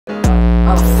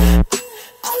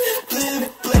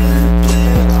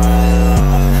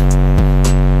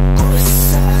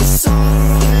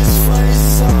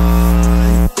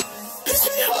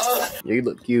You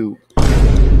look cute.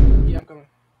 Yeah, I'm coming.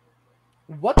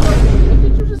 What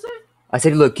did you just say? I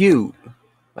said you look cute.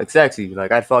 Like sexy.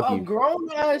 Like I'd fuck you. Grown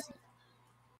ass.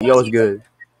 Yo, it's good.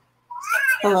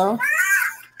 Hello? Is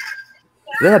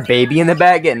there a baby in the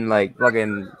back getting like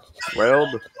fucking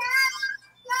railed?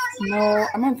 No,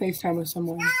 I'm on FaceTime with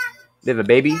someone. They have a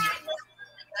baby?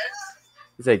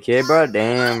 Is that a kid, bro?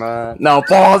 Damn, bro. No,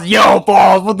 pause. Yo,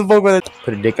 pause. What the fuck was it?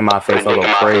 Put a dick in my face. I'll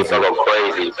go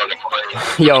crazy.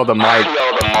 Yo, the mic.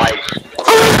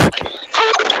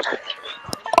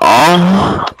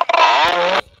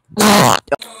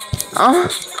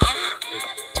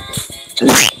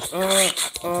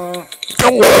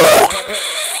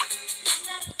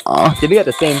 Did we got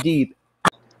the same teeth?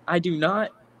 I do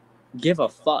not give a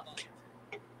fuck.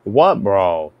 What,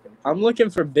 bro? I'm looking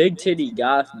for big titty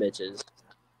goth bitches.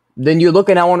 Then you're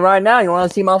looking at one right now. You want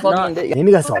to see my fucking dick?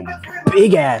 Maybe got some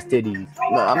big ass titties.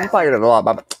 No, I'm probably gonna a lot,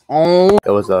 but it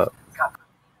was a.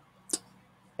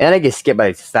 And I get skipped by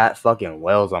these fat fucking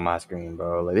whales on my screen,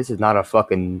 bro. Like, this is not a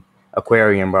fucking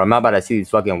aquarium, bro. I'm not about to see these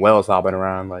fucking whales hopping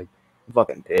around. Like, I'm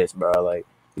fucking pissed, bro. Like,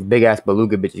 these big ass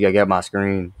beluga bitches gotta get my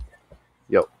screen.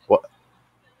 Yo, what?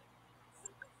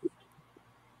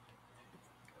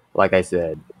 Like I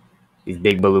said, these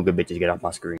big beluga bitches get off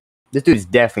my screen. This dude is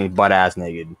definitely butt ass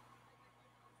naked.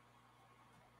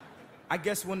 I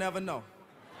guess we'll never know.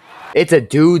 It's a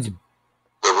dude's.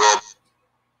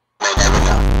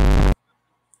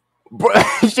 Bro,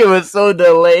 shit was so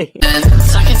delayed.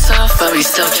 Sucking soft, but we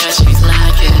still catch me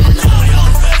lacking.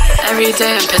 Every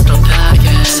day I'm pistol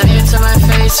packing. Say it to my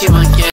face, you want get.